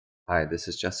Hi, this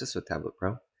is Justice with Tablet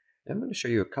Pro, and I'm going to show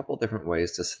you a couple different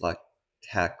ways to select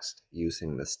text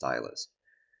using the stylus.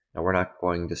 Now, we're not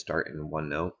going to start in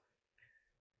OneNote,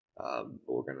 but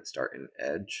we're going to start in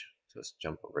Edge. So let's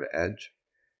jump over to Edge.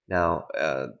 Now,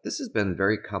 this has been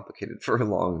very complicated for a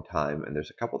long time, and there's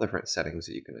a couple different settings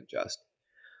that you can adjust.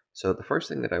 So the first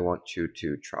thing that I want you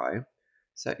to try,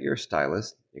 set your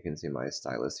stylus. You can see my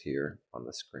stylus here on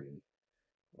the screen.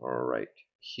 All right,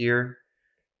 here.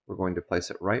 We're going to place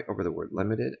it right over the word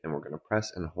limited, and we're going to press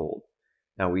and hold.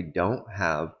 Now, we don't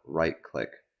have right click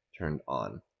turned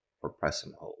on for press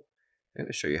and hold. I'm going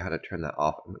to show you how to turn that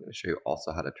off. I'm going to show you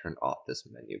also how to turn off this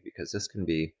menu, because this can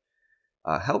be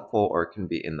helpful or it can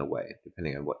be in the way,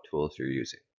 depending on what tools you're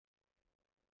using.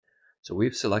 So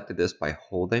we've selected this by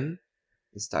holding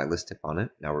the stylus tip on it.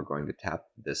 Now we're going to tap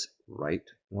this right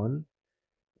one.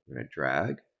 We're going to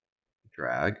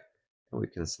drag, and we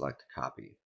can select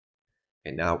copy.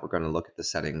 Okay, now we're going to look at the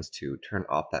settings to turn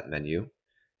off that menu.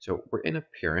 So we're in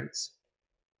Appearance,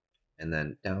 and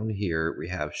then down here we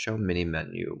have Show Mini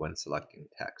Menu when selecting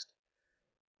text.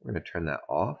 We're going to turn that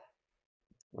off.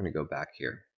 We're going to go back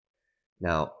here.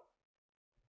 Now,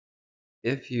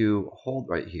 if you hold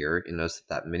right here, you notice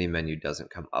that mini menu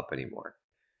doesn't come up anymore.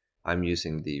 I'm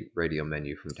using the radio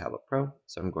menu from Tablet Pro,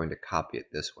 so I'm going to copy it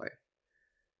this way.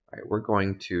 All right, we're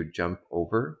going to jump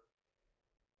over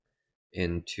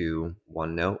into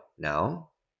OneNote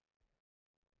now.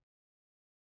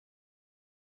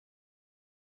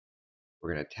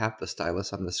 We're going to tap the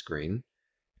stylus on the screen,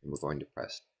 and we're going to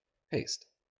press paste.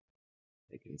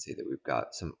 You can see that we've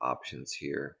got some options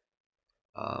here.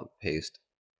 Paste,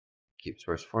 keep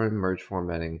source form, merge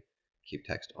formatting, keep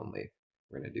text only.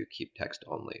 We're going to do keep text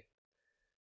only.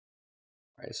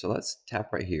 All right, so let's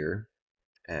tap right here,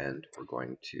 and we're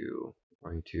going to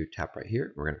tap right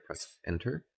here. We're going to press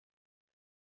enter.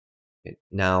 Okay,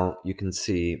 now you can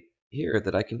see here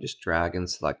that I can just drag and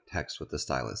select text with the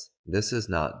stylus. This is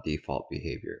not default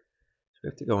behavior. So we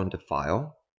have to go into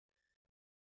File,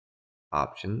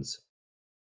 Options,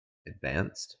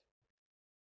 Advanced,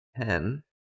 Pen,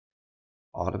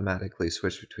 automatically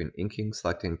switch between inking,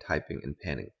 selecting, typing, and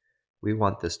panning. We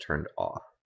want this turned off.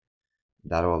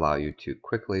 That'll allow you to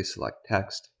quickly select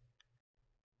text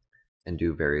and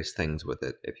do various things with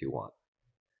it if you want.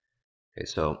 Okay,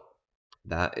 so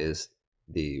that is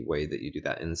the way that you do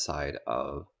that inside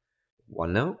of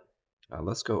OneNote.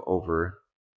 Let's go over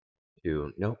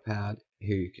to Notepad.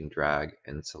 Here you can drag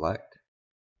and select.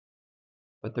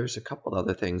 But there's a couple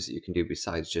other things that you can do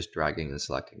besides just dragging and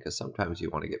selecting, because sometimes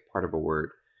you want to get part of a word.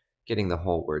 Getting the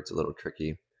whole word's a little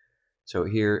tricky. So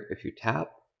here, if you tap,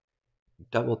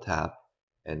 double tap,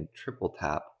 and triple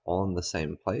tap all in the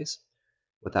same place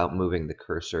without moving the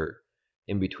cursor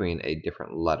in between a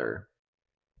different letter,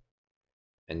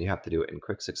 and you have to do it in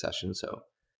quick succession, so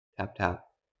tap, tap,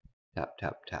 tap,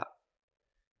 tap, tap.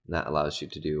 And that allows you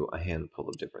to do a handful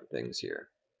of different things here.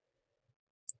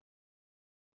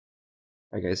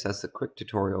 Alright guys, that's the quick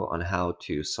tutorial on how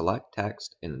to select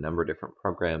text in a number of different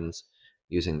programs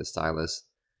using the stylus.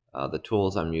 The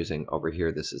tools I'm using over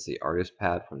here, this is the Artist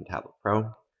Pad from Tablet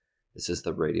Pro. This is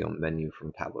the radio menu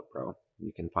from Tablet Pro.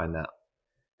 You can find that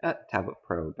at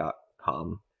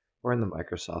tabletpro.com or in the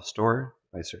Microsoft Store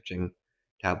by searching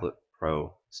Tablet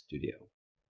Pro Studio.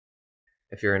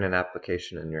 If you're in an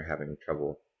application and you're having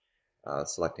trouble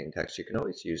selecting text, you can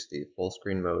always use the full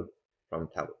screen mode from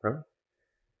Tablet Pro.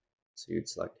 So you'd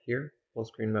select here, full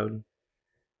screen mode.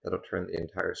 That'll turn the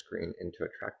entire screen into a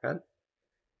trackpad.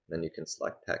 Then you can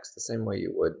select text the same way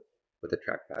you would with a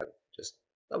trackpad. Just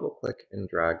double click and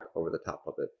drag over the top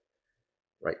of it.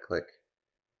 Right click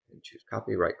and choose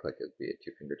copy. Right click would be a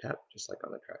two-finger tap, just like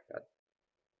on a trackpad.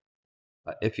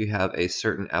 If you have a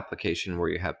certain application where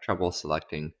you have trouble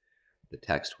selecting the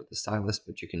text with the stylus,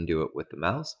 but you can do it with the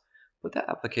mouse, put that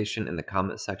application in the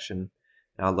comment section,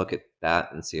 and I'll look at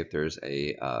that and see if there's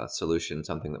a solution,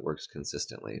 something that works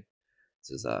consistently. This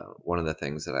is one of the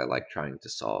things that I like trying to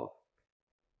solve.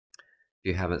 If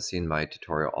you haven't seen my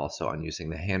tutorial also on using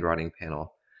the handwriting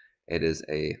panel, it is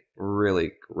a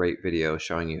really great video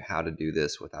showing you how to do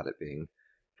this without it being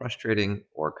frustrating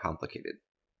or complicated.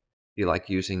 If you like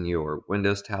using your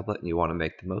Windows tablet and you want to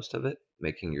make the most of it,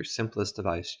 making your simplest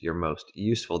device your most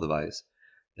useful device,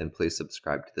 then please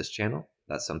subscribe to this channel.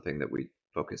 That's something that we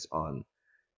focus on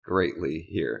greatly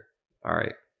here. All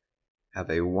right. Have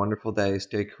a wonderful day,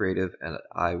 stay creative, and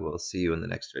I will see you in the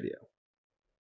next video.